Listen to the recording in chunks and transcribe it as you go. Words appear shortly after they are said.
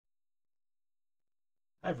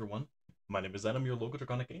Hi everyone, my name is Zen, I'm your local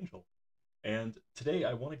Draconic Angel, and today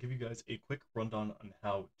I want to give you guys a quick rundown on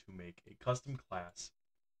how to make a custom class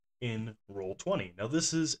in Roll20. Now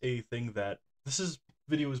this is a thing that, this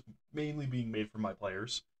video is mainly being made for my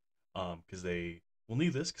players, because they will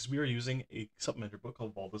need this, because we are using a supplementary book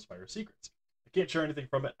called Baldur's Fire Secrets. I can't share anything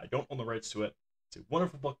from it, I don't own the rights to it, it's a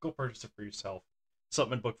wonderful book, go purchase it for yourself,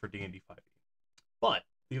 supplement book for D&D 5e. But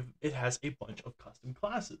it has a bunch of custom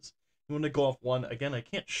classes. You want to go off one again? I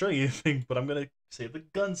can't show you anything, but I'm gonna say the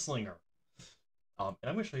gunslinger. And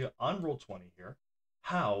I'm gonna show you on Roll20 here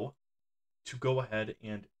how to go ahead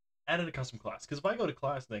and add in a custom class. Because if I go to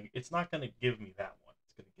class thing, it's not gonna give me that one.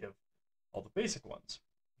 It's gonna give all the basic ones.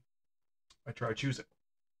 I try choosing.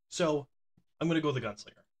 So I'm gonna go the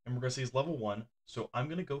gunslinger, and we're gonna say he's level 1. So I'm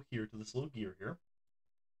gonna go here to this little gear here,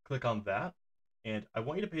 click on that, and I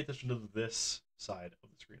want you to pay attention to this side of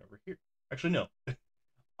the screen over here. Actually, no,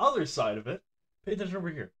 other side of it, pay attention over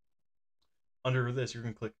here. Under this, you're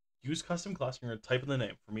going to click Use Custom Class. You're going to type in the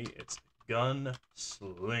name. For me, it's Gunslinger.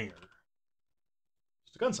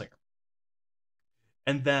 Just a Gunslinger.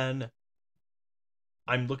 And then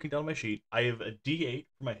I'm looking down my sheet. I have a D8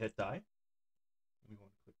 for my hit die. I'm going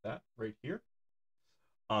to click that right here.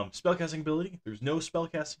 Spellcasting ability. There's no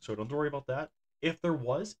spellcasting, so don't worry about that. If there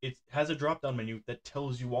was, it has a drop-down menu that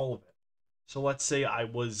tells you all of it. So let's say I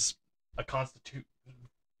was a Constitution.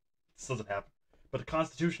 This doesn't happen, but a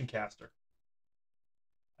Constitution caster.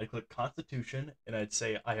 I'd click Constitution, and I'd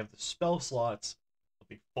say I have the spell slots of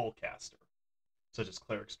a full caster, such as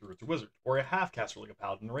Clerics, Druids, or Wizards, or a half caster like a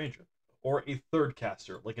Paladin or Ranger, or a third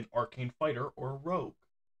caster like an Arcane Fighter or a Rogue.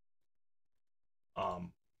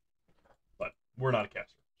 But we're not a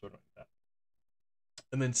caster, so I don't need that.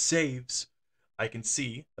 And then saves, I can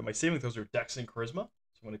see that my saving throws are Dex and Charisma,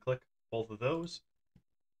 so I'm going to click both of those,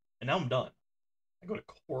 and now I'm done. I go to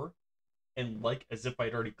Core, and like as if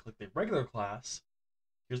I'd already clicked a regular class,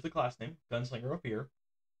 here's the class name, Gunslinger up here,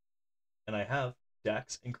 and I have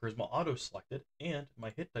Dex and Charisma auto-selected, and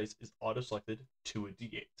my hit dice is auto-selected to a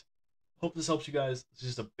D8. Hope this helps you guys. This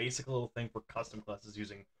is just a basic little thing for custom classes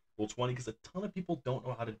using Roll20, because a ton of people don't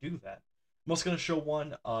know how to do that. I'm also going to show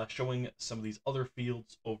one showing some of these other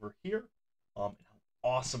fields over here, and how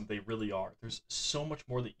awesome they really are. There's so much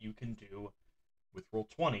more that you can do with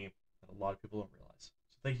Roll20 that a lot of people don't realize.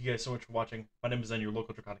 So thank you guys so much for watching. My name is Zen, your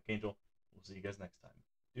local Draconic Angel. We'll see you guys next time.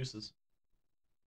 Deuces.